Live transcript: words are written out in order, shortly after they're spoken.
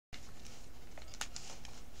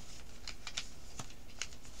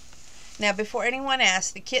Now, before anyone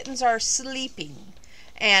asks, the kittens are sleeping.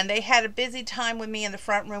 And they had a busy time with me in the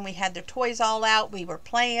front room. We had their toys all out. We were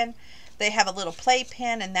playing. They have a little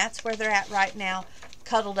playpen, and that's where they're at right now,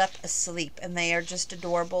 cuddled up asleep. And they are just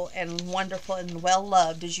adorable and wonderful and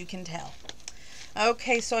well-loved, as you can tell.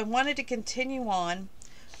 Okay, so I wanted to continue on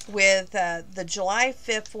with the July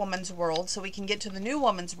 5th Woman's World so we can get to the new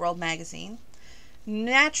Woman's World magazine.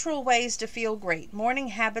 Natural ways to feel great. Morning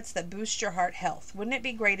habits that boost your heart health. Wouldn't it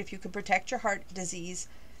be great if you could protect your heart disease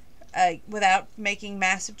without making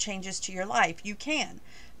massive changes to your life? You can.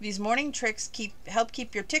 These morning tricks help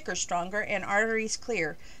keep your ticker stronger and arteries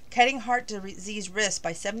clear, cutting heart disease risk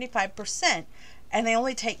by 75%, and they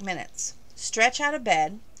only take minutes. Stretch out of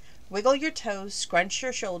bed. Wiggle your toes, scrunch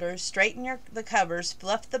your shoulders, straighten the covers,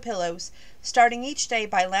 fluff the pillows, starting each day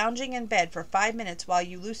by lounging in bed for 5 minutes while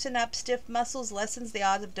you loosen up stiff muscles lessens the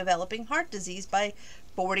odds of developing heart disease by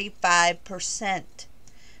 45%.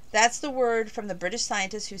 That's the word from the British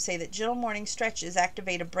scientists who say that gentle morning stretches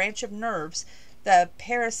activate a branch of nerves, the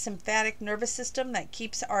parasympathetic nervous system, that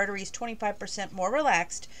keeps arteries 25% more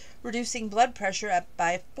relaxed, reducing blood pressure up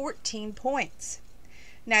by 14 points.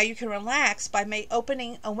 Now you can relax by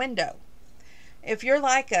opening a window. If you're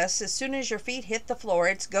like us, as soon as your feet hit the floor,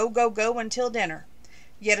 it's go, go, go until dinner.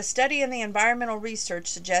 Yet a study in the environmental research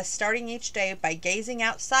suggests starting each day by gazing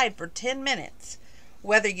outside for 10 minutes,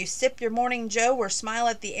 whether you sip your morning joe or smile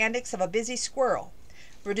at the antics of a busy squirrel,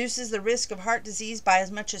 reduces the risk of heart disease by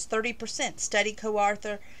as much as 30%. Study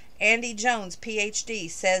co-author Andy Jones, PhD,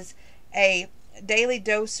 says a daily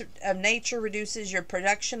dose of nature reduces your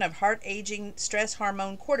production of heart aging stress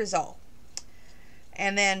hormone cortisol.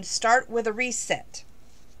 And then start with a reset.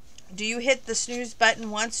 Do you hit the snooze button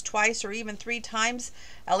once, twice, or even 3 times?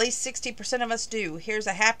 At least 60% of us do. Here's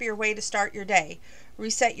a happier way to start your day.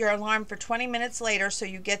 Reset your alarm for 20 minutes later so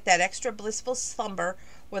you get that extra blissful slumber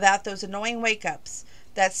without those annoying wake-ups.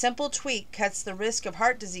 That simple tweak cuts the risk of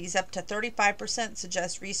heart disease up to 35%,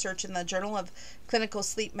 suggests research in the Journal of Clinical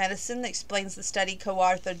Sleep Medicine, explains the study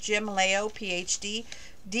co-author Jim Leo, PhD.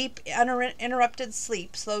 Deep, uninterrupted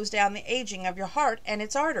sleep slows down the aging of your heart and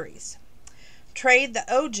its arteries. Trade the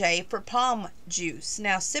OJ for palm juice.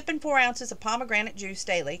 Now, sipping 4 ounces of pomegranate juice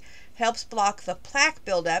daily helps block the plaque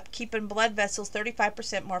buildup, keeping blood vessels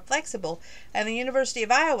 35% more flexible. And the University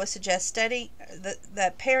of Iowa suggests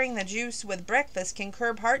that pairing the juice with breakfast can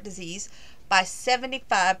curb heart disease by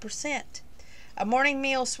 75%. A morning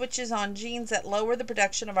meal switches on genes that lower the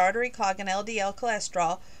production of artery clog and LDL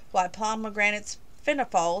cholesterol, while pomegranate's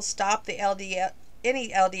phenols stop the any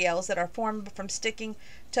LDLs that are formed from sticking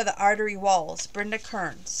to the artery walls. Brenda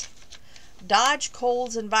Kearns. Dodge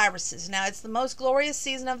colds and viruses. Now, it's the most glorious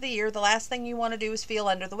season of the year. The last thing you want to do is feel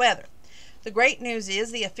under the weather. The great news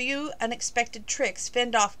is a few unexpected tricks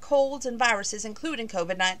fend off colds and viruses, including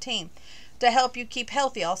COVID-19, to help you keep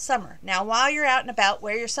healthy all summer. Now, while you're out and about,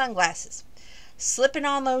 wear your sunglasses. Slipping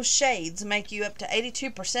on those shades make you up to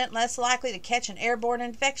 82% less likely to catch an airborne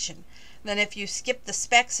infection than if you skip the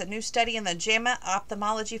specs. A new study in the JAMA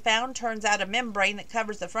Ophthalmology found turns out a membrane that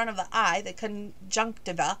covers the front of the eye, the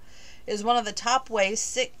conjunctiva, is one of the top ways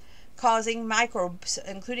sick-causing microbes,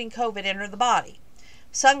 including COVID, enter the body.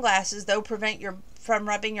 Sunglasses, though, prevent you from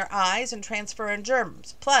rubbing your eyes and transferring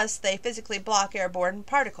germs. Plus, they physically block airborne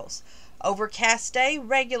particles. Overcast day,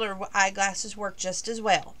 regular eyeglasses work just as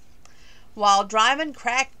well. While driving,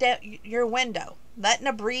 crack your window. Letting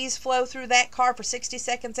a breeze flow through that car for 60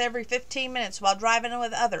 seconds every 15 minutes while driving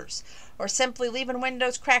with others, or simply leaving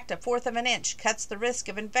windows cracked 1/4 of an inch, cuts the risk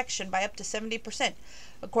of infection by up to 70%,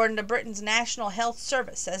 according to Britain's National Health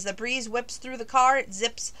Service. As the breeze whips through the car, it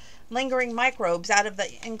zips lingering microbes out of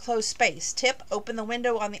the enclosed space. Tip: open the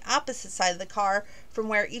window on the opposite side of the car from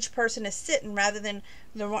where each person is sitting rather than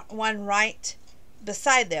the one right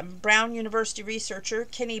beside them. Brown University researcher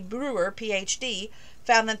Kenny Brewer, PhD,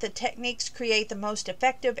 found that the techniques create the most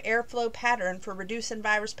effective airflow pattern for reducing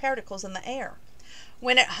virus particles in the air.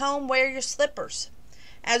 When at home, wear your slippers.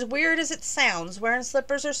 As weird as it sounds, wearing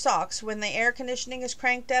slippers or socks when the air conditioning is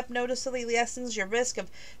cranked up noticeably lessens your risk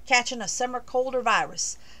of catching a summer cold or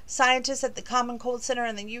virus. Scientists at the Common Cold Center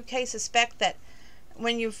in the UK suspect that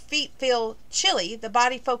when your feet feel chilly, the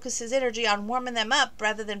body focuses energy on warming them up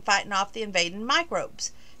rather than fighting off the invading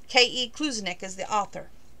microbes. K.E. Kluznik is the author.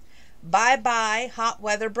 Bye-bye hot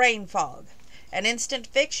weather brain fog. An instant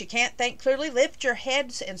fix. You can't think clearly? Lift your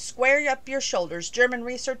heads and square up your shoulders. German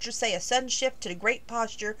researchers say a sudden shift to great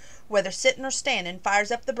posture, whether sitting or standing, fires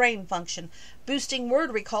up the brain function, boosting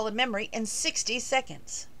word recall and memory in 60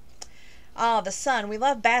 seconds. Ah, the sun. We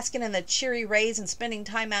love basking in the cheery rays and spending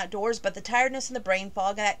time outdoors, but the tiredness and the brain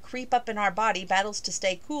fog that creep up in our body battles to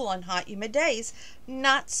stay cool on hot, humid days,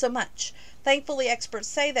 not so much. Thankfully, experts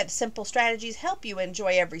say that simple strategies help you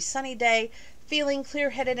enjoy every sunny day, feeling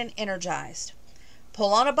clear-headed and energized.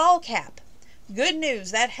 Pull on a ball cap. Good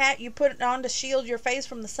news, that hat you put on to shield your face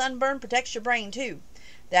from the sunburn protects your brain too.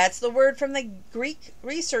 That's the word from the Greek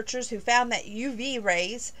researchers who found that UV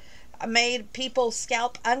rays made people's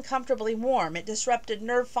scalp uncomfortably warm. It disrupted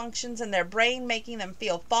nerve functions in their brain, making them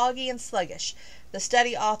feel foggy and sluggish. The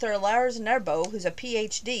study author Lars Nerbo, who's a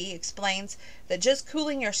PhD, explains that just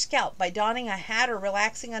cooling your scalp by donning a hat or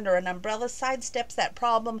relaxing under an umbrella sidesteps that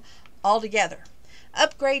problem altogether.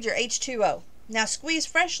 Upgrade your H2O. Now squeeze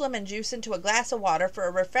fresh lemon juice into a glass of water for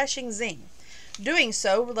a refreshing zing. Doing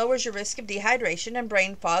so lowers your risk of dehydration and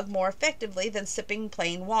brain fog more effectively than sipping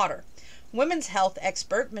plain water. Women's health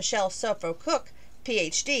expert Michelle Sofo-Cook,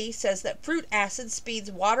 PhD, says that fruit acid speeds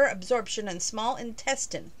water absorption in small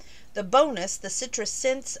intestine. The bonus, the citrus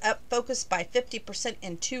synths up focus by 50%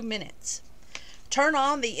 in 2 minutes. Turn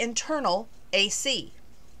on the internal AC.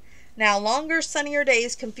 Now, longer, sunnier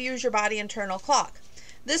days confuse your body internal clock.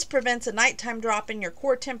 This prevents a nighttime drop in your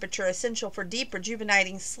core temperature essential for deep,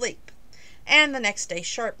 rejuvenating sleep and the next day's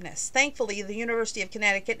sharpness. Thankfully, the University of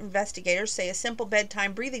Connecticut investigators say a simple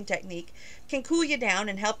bedtime breathing technique can cool you down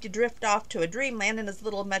and help you drift off to a dreamland in as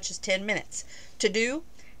little as 10 minutes. To do,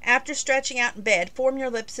 after stretching out in bed, form your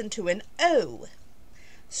lips into an O.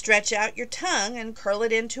 Stretch out your tongue and curl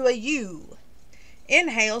it into a U.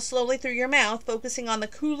 Inhale slowly through your mouth, focusing on the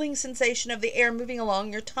cooling sensation of the air moving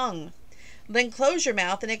along your tongue. Then close your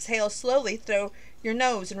mouth and exhale slowly through your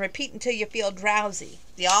nose and repeat until you feel drowsy.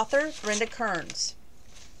 The author, Brenda Kearns.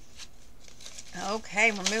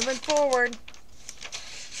 Okay, we're moving forward.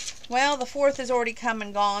 Well, the 4th has already come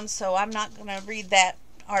and gone, so I'm not going to read that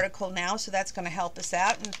article now, so that's going to help us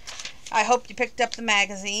out. And I hope you picked up the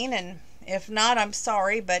magazine, and if not, I'm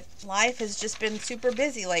sorry, but life has just been super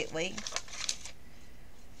busy lately.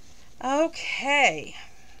 Okay.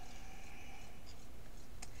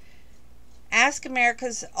 Ask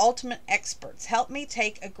America's Ultimate Experts. Help me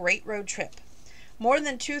take a great road trip. More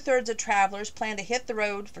than 2/3 of travelers plan to hit the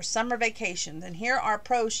road for summer vacations, and here are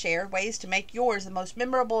pros share ways to make yours the most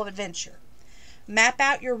memorable adventure. Map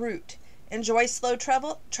out your route. Enjoy slow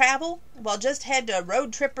travel? Well, just head to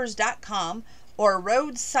roadtrippers.com or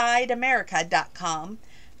roadsideamerica.com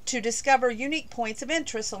to discover unique points of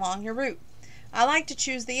interest along your route. I like to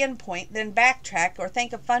choose the end point, then backtrack or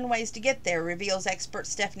think of fun ways to get there, reveals expert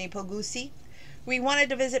Stephanie Pogusi. We wanted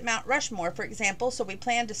to visit Mount Rushmore, for example, so we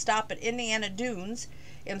planned to stop at Indiana Dunes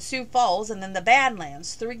in Sioux Falls and then the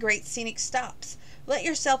Badlands, 3 great scenic stops. Let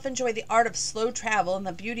yourself enjoy the art of slow travel and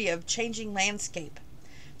the beauty of changing landscape.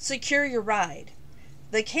 Secure your ride.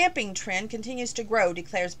 The camping trend continues to grow,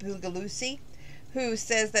 declares Pugliese, who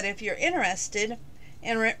says that if you're interested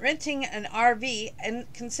in renting an RV,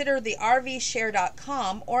 and consider the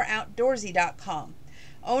RVshare.com or Outdoorsy.com.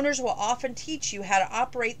 Owners will often teach you how to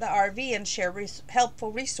operate the RV and share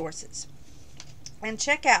helpful resources. And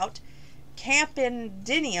check out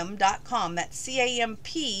Campendinium.com. That's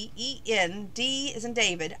CAMPEND as in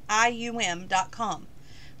David, IUM.com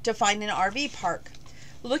to find an RV park.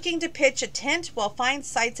 Looking to pitch a tent? Well, find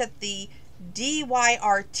sites at the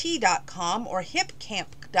DYRT.com or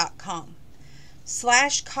HipCamp.com.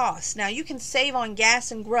 /cost. Now you can save on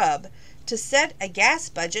gas and grub. To set a gas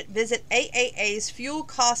budget, visit AAA's Fuel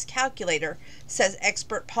Cost Calculator, says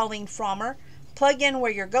expert Pauline Frommer. Plug in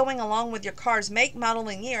where you're going along with your car's make, model,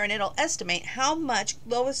 and year, and it'll estimate how much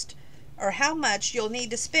you'll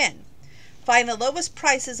need to spend. Find the lowest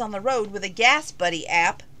prices on the road with a Gas Buddy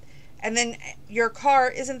app, and then your car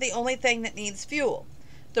isn't the only thing that needs fuel.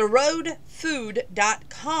 The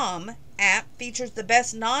RoadFood.com app features the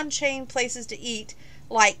best non-chain places to eat,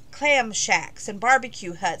 like clam shacks and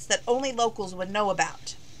barbecue huts that only locals would know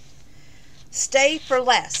about. Stay for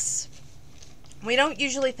less. We don't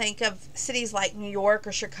usually think of cities like New York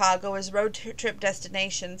or Chicago as road trip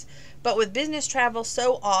destinations, but with business travel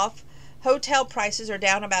so off, hotel prices are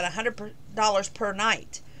down about $100 per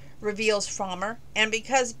night, reveals Frommer. And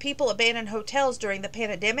because people abandoned hotels during the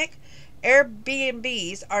pandemic,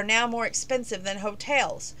 Airbnbs are now more expensive than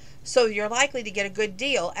hotels, so you're likely to get a good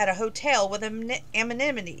deal at a hotel with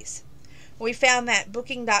amenities. We found that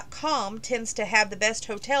Booking.com tends to have the best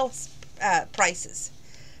hotel prices.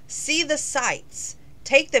 See the sights.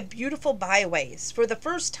 Take the beautiful byways. For the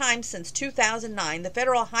first time since 2009, the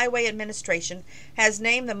Federal Highway Administration has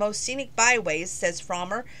named the most scenic byways, says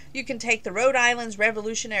Frommer. You can take the Rhode Island's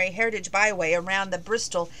Revolutionary Heritage Byway around the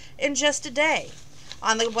Bristol in just a day.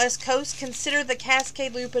 On the West Coast, consider the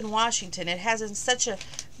Cascade Loop in Washington. It has such a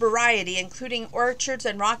variety, including orchards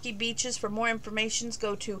and rocky beaches. For more information,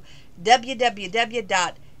 go to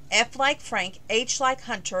www.f like Frank, H like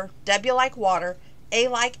Hunter, W like Water, A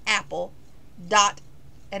like Apple,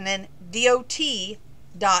 and then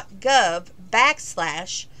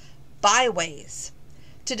dot.gov/byways.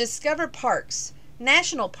 To discover parks.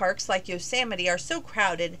 National parks like Yosemite are so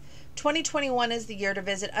crowded. 2021 is the year to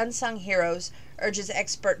visit Unsung Heroes, urges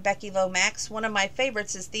expert Becky Lomax. One of my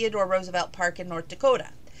favorites is Theodore Roosevelt Park in North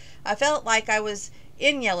Dakota. I felt like I was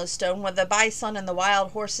in Yellowstone with the bison and the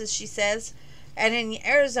wild horses, she says. And in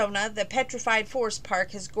Arizona, the Petrified Forest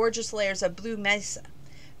Park has gorgeous layers of blue mesa.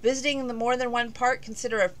 Visiting the more than one park,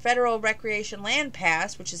 consider a federal recreation land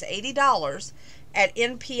pass, which is $80, at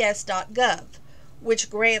nps.gov, which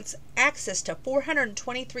grants access to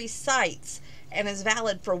 423 sites and is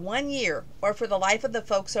valid for 1 year or for the life of the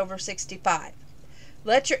folks over 65.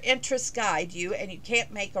 Let your interests guide you, and you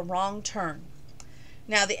can't make a wrong turn.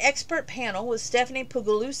 Now, the expert panel was Stephanie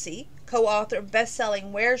Pugliese, co-author of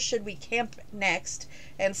best-selling Where Should We Camp Next?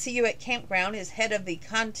 And See You at Campground, is head of the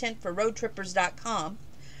content for roadtrippers.com.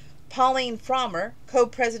 Pauline Frommer,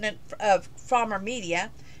 co-president of Frommer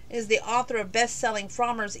Media, is the author of best-selling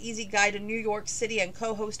Frommer's Easy Guide to New York City and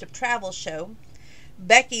co-host of Travel Show.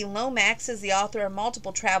 Becky Lomax is the author of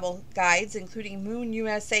multiple travel guides, including Moon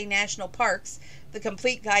USA National Parks, the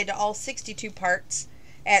complete guide to all 62 parks,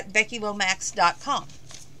 at beckylomax.com.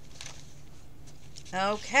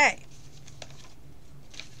 Okay.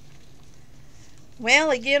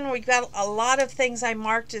 Well, again, we've got a lot of things I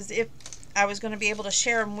marked as if I was going to be able to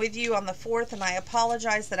share them with you on the 4th, and I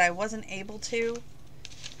apologize that I wasn't able to.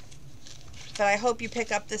 But I hope you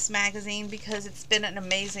pick up this magazine because it's been an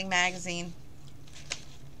amazing magazine.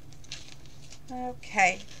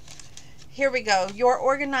 Okay, here we go. Your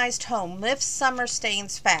organized home lifts summer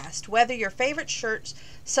stains fast. Whether your favorite shirts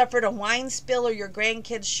suffered a wine spill or your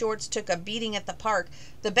grandkids' shorts took a beating at the park,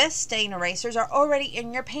 the best stain erasers are already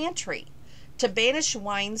in your pantry. To banish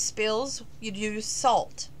wine spills, you'd use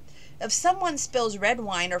salt. If someone spills red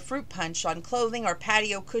wine or fruit punch on clothing or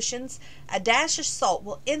patio cushions, a dash of salt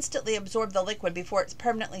will instantly absorb the liquid before it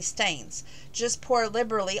permanently stains. Just pour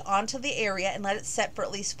liberally onto the area and let it set for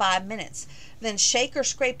at least 5 minutes. Then shake or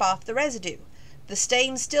scrape off the residue. The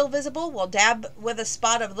stain still visible, will dab with a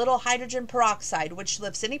spot of little hydrogen peroxide, which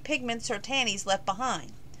lifts any pigments or tannies left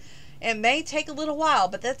behind. It may take a little while,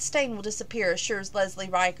 but that stain will disappear, assures Leslie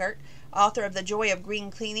Reichert, author of The Joy of Green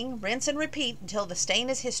Cleaning. Rinse and repeat until the stain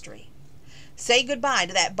is history. Say goodbye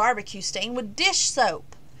to that barbecue stain with dish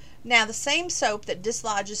soap. Now, the same soap that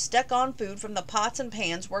dislodges stuck-on food from the pots and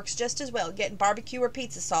pans works just as well at getting barbecue or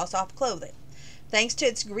pizza sauce off clothing. Thanks to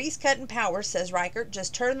its grease-cutting power, says Reichert,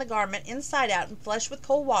 just turn the garment inside out and flush with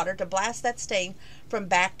cold water to blast that stain from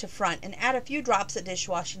back to front, and add a few drops of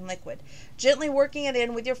dishwashing liquid, gently working it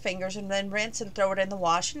in with your fingers, and then rinse and throw it in the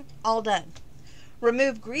wash, and all done.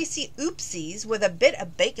 Remove greasy oopsies with a bit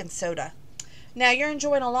of baking soda. Now you're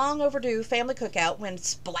enjoying a long overdue family cookout when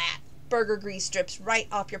splat, burger grease drips right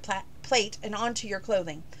off your plate and onto your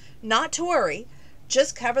clothing. Not to worry,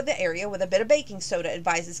 just cover the area with a bit of baking soda,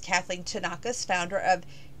 advises Kathleen Tanakas, founder of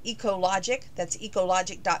Ecologic, that's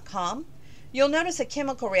ecologic.com. You'll notice a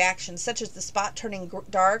chemical reaction such as the spot turning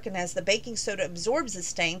dark, and as the baking soda absorbs the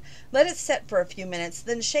stain, let it set for a few minutes,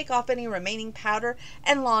 then shake off any remaining powder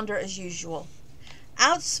and launder as usual.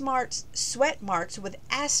 Outsmarts sweat marks with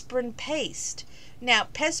aspirin paste. Now,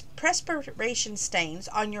 perspiration stains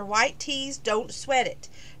on your white tees, don't sweat it.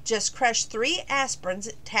 Just crush 3 aspirin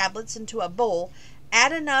tablets into a bowl.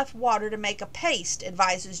 Add enough water to make a paste,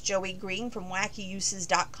 advises Joey Green from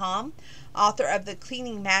wackyuses.com, author of The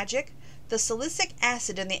Cleaning Magic. The salicylic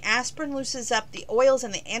acid in the aspirin loosens up the oils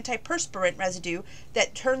and the antiperspirant residue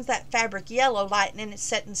that turns that fabric yellow, lightening its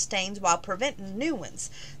setting stains while preventing new ones.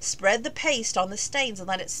 Spread the paste on the stains and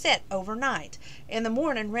let it set overnight. In the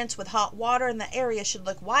morning, rinse with hot water and the area should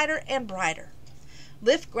look whiter and brighter.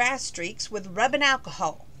 Lift grass streaks with rubbing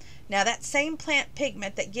alcohol. Now, that same plant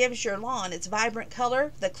pigment that gives your lawn its vibrant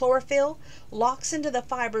color, the chlorophyll, locks into the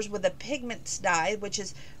fibers with the pigments dye, which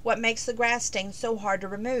is what makes the grass stain so hard to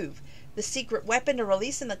remove. The secret weapon to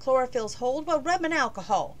releasing the chlorophyll's hold? Well, rubbing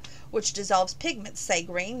alcohol, which dissolves pigments, say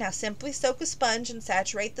Green. Now simply soak a sponge and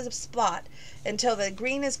saturate the spot until the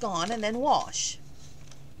green is gone, and then wash.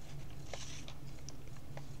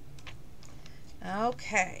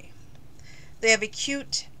 Okay. They have a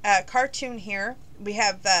cute cartoon here. We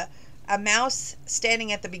have a mouse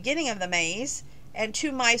standing at the beginning of the maze and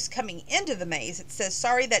 2 mice coming into the maze. It says,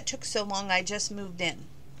 "Sorry that took so long, I just moved in."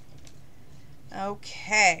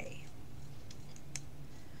 Okay.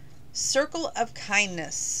 Circle of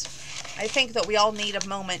kindness. I think that we all need a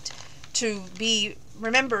moment to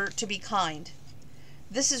remember to be kind.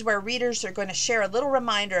 This is where readers are going to share a little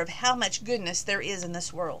reminder of how much goodness there is in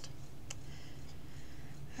this world.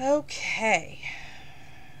 Okay.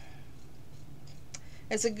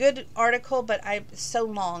 It's a good article, but it's so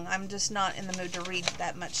long. I'm just not in the mood to read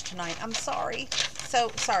that much tonight. I'm sorry.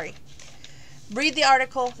 So sorry. Read the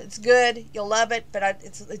article. It's good. You'll love it, but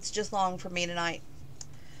it's just long for me tonight.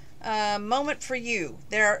 Moment for you.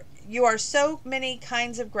 You are so many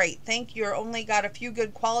kinds of great. Think you're only got a few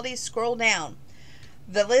good qualities? Scroll down.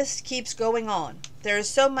 The list keeps going on. There is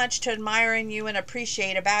so much to admire in you and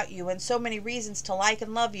appreciate about you, and so many reasons to like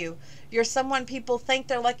and love you. You're someone people thank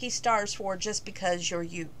their lucky stars for just because you're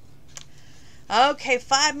you. Okay,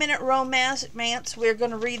 5-minute romance. We're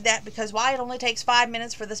going to read that because why it only takes 5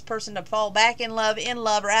 minutes for this person to fall back in love,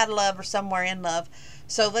 or out of love, or somewhere in love.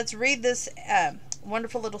 So let's read this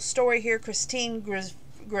wonderful little story here. Christine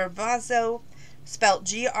Grevazzo, spelled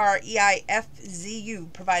Greifzu,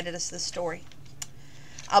 provided us this story.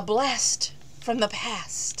 A blast from the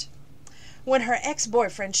past. When her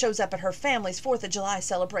ex-boyfriend shows up at her family's 4th of July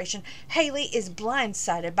celebration, Haley is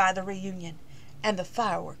blindsided by the reunion and the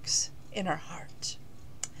fireworks in her heart.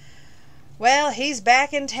 Well, he's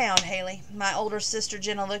back in town, Haley. My older sister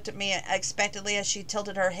Jenna looked at me unexpectedly as she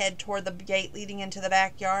tilted her head toward the gate leading into the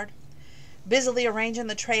backyard. Busily arranging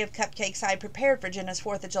the tray of cupcakes I had prepared for Jenna's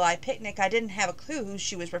 4th of July picnic, I didn't have a clue who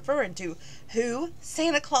she was referring to. Who?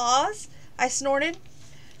 Santa Claus? I snorted.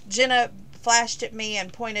 Jenna flashed at me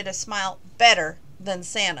and pointed a smile. Better than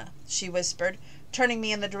Santa, she whispered, turning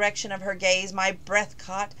me in the direction of her gaze. My breath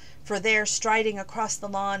caught, for there, striding across the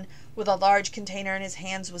lawn with a large container in his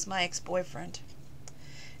hands, was my ex-boyfriend.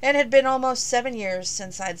 It had been almost 7 years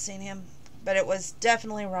since I'd seen him, but it was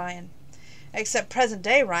definitely Ryan. Except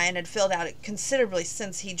present-day Ryan had filled out considerably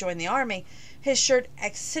since he joined the Army. His shirt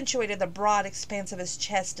accentuated the broad expanse of his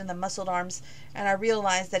chest and the muscled arms, and I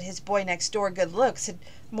realized that his boy-next-door good looks had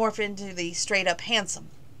morphed into the straight-up handsome.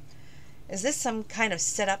 Is this some kind of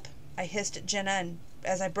setup? I hissed at Jenna, and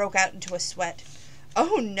as I broke out into a sweat.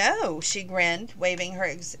 Oh, no, she grinned, waving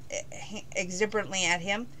her exuberantly at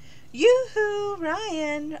him. Yoo-hoo,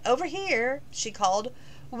 Ryan, over here, she called.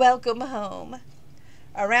 Welcome home.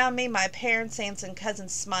 Around me, my parents, aunts, and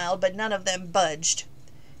cousins smiled, but none of them budged.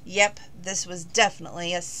 Yep, this was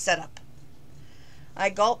definitely a setup. I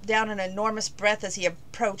gulped down an enormous breath as he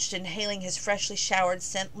approached, inhaling his freshly showered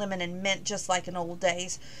scent, lemon and mint, just like in old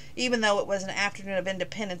days. Even though it was an afternoon of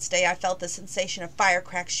Independence Day, I felt the sensation of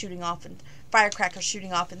firecrackers shooting off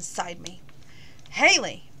inside me.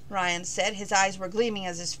 Haley, Ryan said. His eyes were gleaming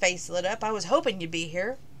as his face lit up. I was hoping you'd be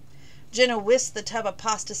here. Jenna whisked the tub of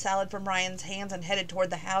pasta salad from Ryan's hands and headed toward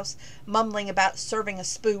the house, mumbling about serving a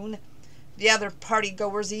spoon. The other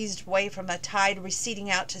party-goers eased away from the tide receding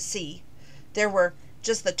out to sea. There were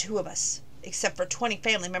just the two of us, except for 20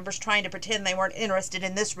 family members trying to pretend they weren't interested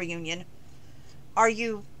in this reunion. Are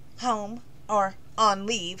you home or on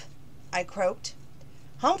leave? I croaked.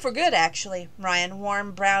 Home for good, actually. Ryan's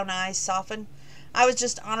warm brown eyes softened. I was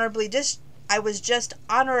just honorably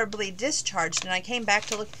discharged, and I came back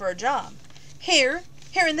to look for a job. Here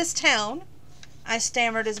in this town? I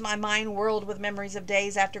stammered as my mind whirled with memories of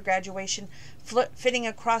days after graduation, flitting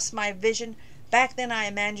across my vision. Back then I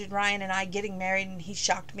imagined Ryan and I getting married, and he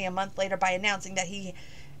shocked me a month later by announcing that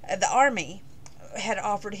the Army had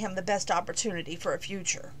offered him the best opportunity for a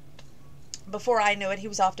future. Before I knew it, he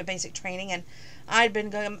was off to basic training, and I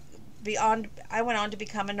went on to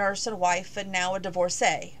become a nurse and a wife, and now a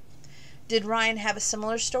divorcee. Did Ryan have a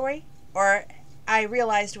similar story? Or, I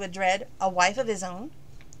realized with dread, a wife of his own?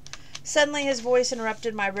 Suddenly his voice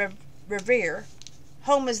interrupted my reverie.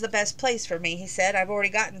 Home is the best place for me, he said. I've already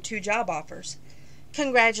gotten 2 job offers.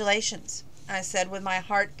 Congratulations, I said with my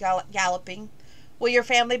heart galloping. Will your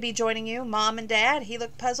family be joining you, Mom and Dad? He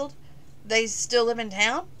looked puzzled. They still live in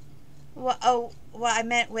town?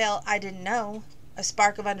 I didn't know. A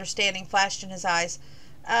spark of understanding flashed in his eyes.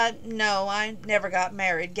 No, I never got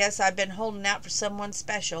married. Guess I've been holding out for someone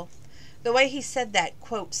special. The way he said that,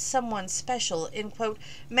 quote, someone special, end quote,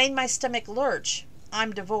 made my stomach lurch.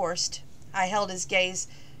 I'm divorced. I held his gaze.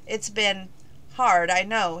 It's been hard, I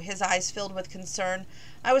know. His eyes filled with concern.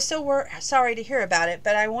 I was so sorry to hear about it,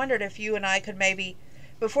 but I wondered if you and I could maybe...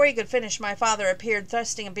 Before he could finish, my father appeared,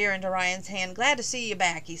 thrusting a beer into Ryan's hand. Glad to see you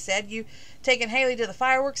back, he said. You taking Haley to the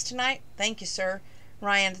fireworks tonight? Thank you, sir.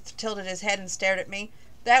 Ryan tilted his head and stared at me.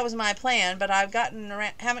 That was my plan, but I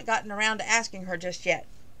haven't gotten around to asking her just yet.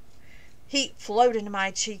 Heat flowed into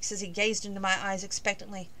my cheeks as he gazed into my eyes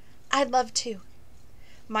expectantly. I'd love to.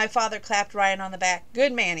 My father clapped Ryan on the back.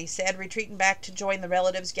 "Good man," he said, retreating back to join the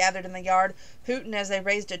relatives gathered in the yard, hooting as they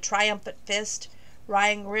raised a triumphant fist.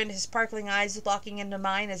 Ryan grinned, his sparkling eyes locking into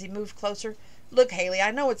mine as he moved closer. "Look, Haley,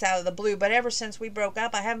 I know it's out of the blue, but ever since we broke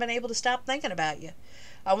up, I haven't been able to stop thinking about you.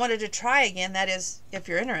 I wanted to try again, that is, if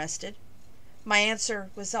you're interested." My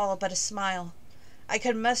answer was all but a smile I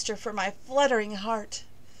could muster for my fluttering heart.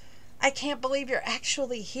 "I can't believe you're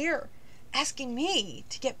actually here, asking me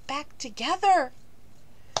to get back together."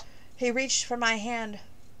 He reached for my hand.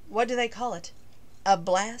 "What do they call it? A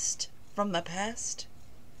blast from the past?"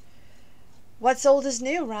 "What's old is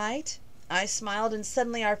new, right?" I smiled, and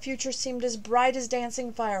suddenly our future seemed as bright as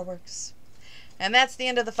dancing fireworks. And that's the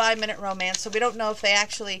end of the 5-minute romance, so we don't know if they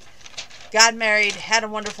actually got married, had a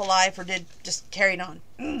wonderful life, or did just carried on.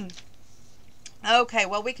 Okay,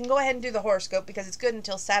 well, we can go ahead and do the horoscope because it's good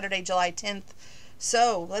until Saturday, July 10th.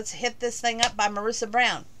 So let's hit this thing up by Marissa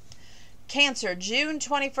Brown. Cancer, June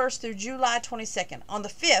 21st through July 22nd. On the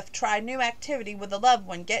 5th, try new activity with a loved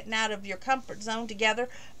one. Getting out of your comfort zone together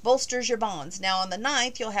bolsters your bonds. Now on the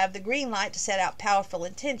 9th, you'll have the green light to set out powerful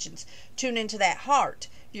intentions. Tune into that heart.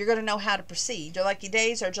 You're going to know how to proceed. Your lucky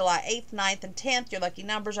days are July 8th, 9th, and 10th. Your lucky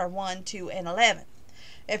numbers are 1, 2, and 11.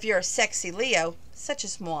 If you're a sexy Leo, such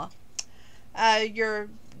as moi, your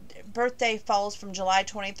birthday falls from July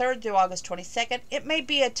 23rd through August 22nd. It may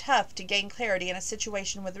be tough to gain clarity in a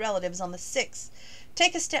situation with relatives on the 6th.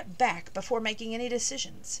 Take a step back before making any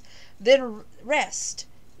decisions. Then rest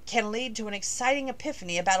can lead to an exciting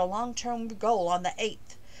epiphany about a long-term goal on the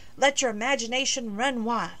 8th. Let your imagination run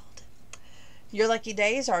wild. Your lucky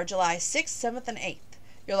days are July 6th, 7th, and 8th.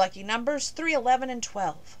 Your lucky numbers 3, 11, and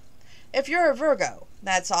 12. If you're a Virgo,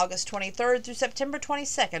 that's August 23rd through September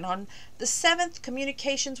 22nd. On the 7th,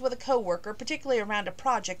 communications with a coworker, particularly around a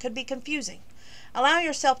project, could be confusing. Allow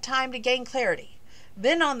yourself time to gain clarity.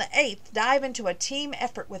 Then on the 8th, dive into a team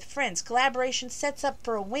effort with friends. Collaboration sets up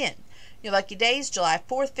for a win. Your lucky days, July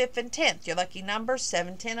 4th, 5th, and 10th. Your lucky numbers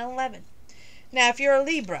 7, 10, and 11. Now, if you're a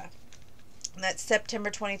Libra, that's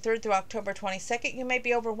September 23rd through October 22nd, you may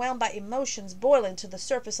be overwhelmed by emotions boiling to the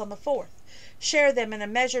surface on the 4th. Share them in a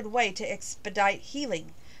measured way to expedite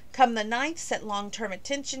healing. Come the 9th, set long-term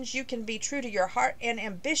intentions. You can be true to your heart and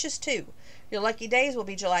ambitious too. Your lucky days will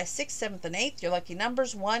be July 6th, 7th, and 8th. Your lucky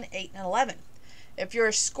numbers 1, 8, and 11. If you're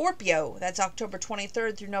a Scorpio, that's October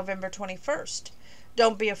 23rd through November 21st.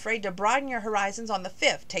 Don't be afraid to broaden your horizons on the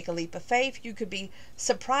 5th. Take a leap of faith. You could be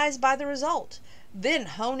surprised by the result. Then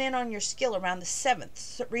hone in on your skill around the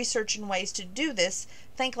 7th. Researching ways to do this,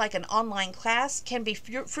 think like an online class, can be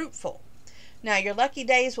fruitful. Now, your lucky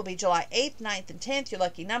days will be July 8th, 9th, and 10th. Your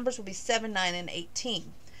lucky numbers will be 7, 9, and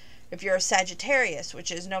 18. If you're a Sagittarius,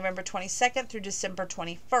 which is November 22nd through December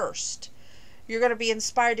 21st, you're going to be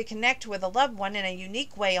inspired to connect with a loved one in a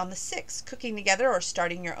unique way on the 6th. Cooking together or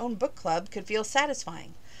starting your own book club could feel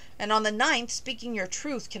satisfying. And on the 9th, speaking your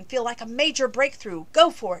truth can feel like a major breakthrough.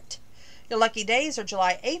 Go for it. Your lucky days are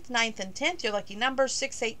July 8th, 9th, and 10th. Your lucky numbers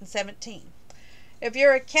 6, 8, and 17. If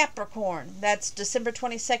you're a Capricorn, that's December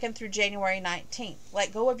 22nd through January 19th.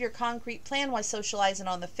 Let go of your concrete plan while socializing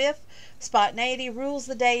on the 5th. Spontaneity rules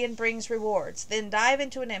the day and brings rewards. Then dive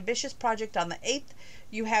into an ambitious project on the 8th.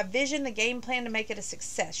 You have vision, the game plan to make it a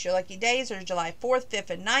success. Your lucky days are July 4th,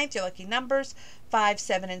 5th, and 9th. Your lucky numbers 5,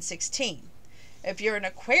 7, and 16. If you're an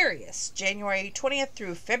Aquarius, January 20th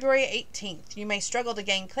through February 18th, you may struggle to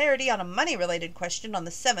gain clarity on a money-related question on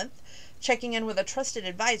the 7th. Checking in with a trusted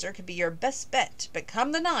advisor could be your best bet, but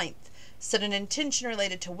come the 9th, set an intention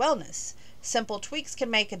related to wellness. Simple tweaks can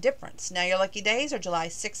make a difference. Now your lucky days are July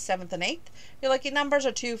 6th, 7th, and 8th. Your lucky numbers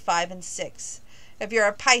are 2, 5, and 6. If you're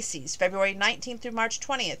a Pisces, February 19th through March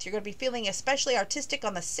 20th, you're going to be feeling especially artistic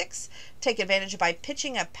on the 6th. Take advantage by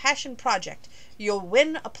pitching a passion project. You'll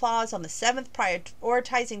win applause on the 7th.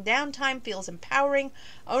 Prioritizing downtime feels empowering.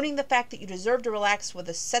 Owning the fact that you deserve to relax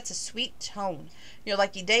sets a sweet tone. Your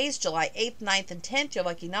lucky days, July 8th, 9th, and 10th. Your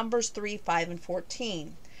lucky numbers 3, 5, and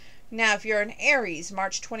 14. Now, if you're an Aries,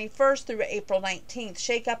 March 21st through April 19th,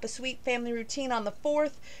 shake up a sweet family routine on the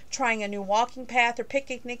 4th. Trying a new walking path or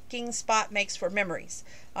picnicking spot makes for memories.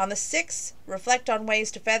 On the 6th, reflect on ways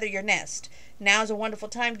to feather your nest. Now is a wonderful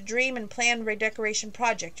time to dream and plan a redecoration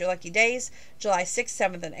project. Your lucky days, July 6th,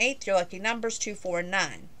 7th, and 8th. Your lucky numbers 2, 4, and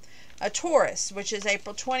 9. A Taurus, which is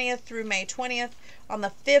April 20th through May 20th. On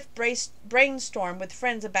the 5th, brainstorm with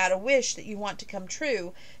friends about a wish that you want to come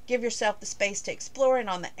true. Give yourself the space to explore. And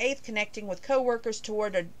on the 8th, connecting with coworkers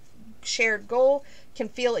toward a shared goal can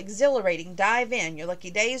feel exhilarating. Dive in. Your lucky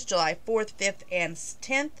days, July 4th, 5th, and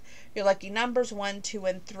 10th. Your lucky numbers 1, 2,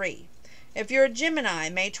 and 3. If you're a Gemini,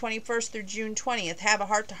 May 21st through June 20th, have a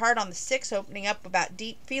heart-to-heart on the 6th, opening up about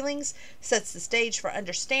deep feelings, sets the stage for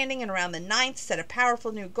understanding, and around the 9th, set a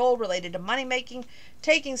powerful new goal related to money-making.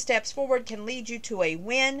 Taking steps forward can lead you to a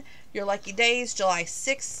win. Your lucky days, July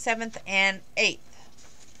 6th, 7th, and 8th.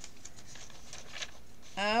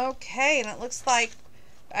 Okay, and it looks like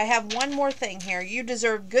I have one more thing here. You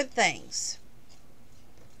deserve good things.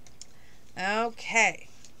 Okay.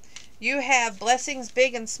 You have blessings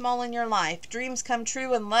big and small in your life. Dreams come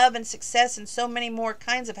true in love and success and so many more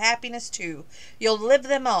kinds of happiness too. You'll live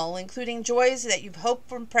them all, including joys that you've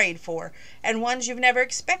hoped and prayed for, and ones you've never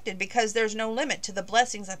expected, because there's no limit to the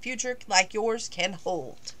blessings a future like yours can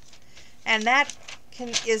hold. And that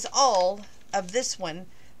is all of this one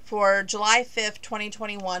for July 5th,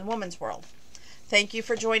 2021, Woman's World. Thank you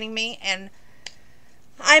for joining me, and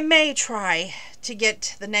I may try to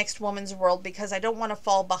get the next Woman's World because I don't want to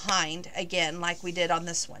fall behind again like we did on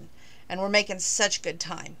this one. And we're making such good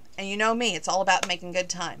time. And you know me, it's all about making good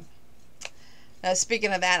time.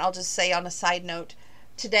 Speaking of that, I'll just say on a side note,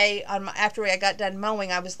 today, after I got done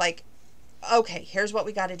mowing, I was like, okay, here's what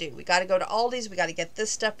we got to do. We got to go to Aldi's. We got to get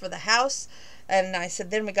this stuff for the house. And I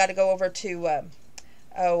said, then we got to go over to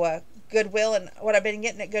Goodwill. And what I've been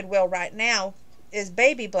getting at Goodwill right now is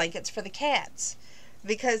baby blankets for the cats,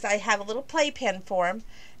 because I have a little playpen for them,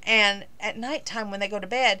 and at nighttime when they go to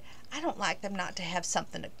bed, I don't like them not to have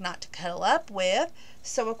something not to cuddle up with.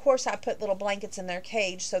 So of course I put little blankets in their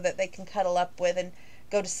cage so that they can cuddle up with and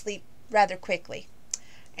go to sleep rather quickly.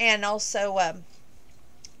 And also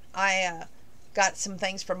I got some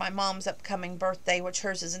things for my mom's upcoming birthday, which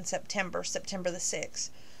hers is in September the 6th.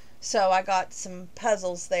 So I got some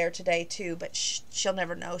puzzles there today too, but she'll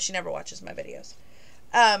never know. She never watches my videos.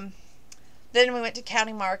 Then we went to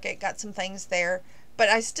County Market, got some things there, but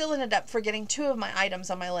I still ended up forgetting 2 of my items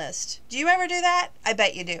on my list. Do you ever do that? I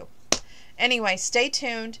bet you do. Anyway, stay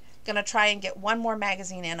tuned. Gonna try and get one more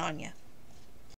magazine in on you.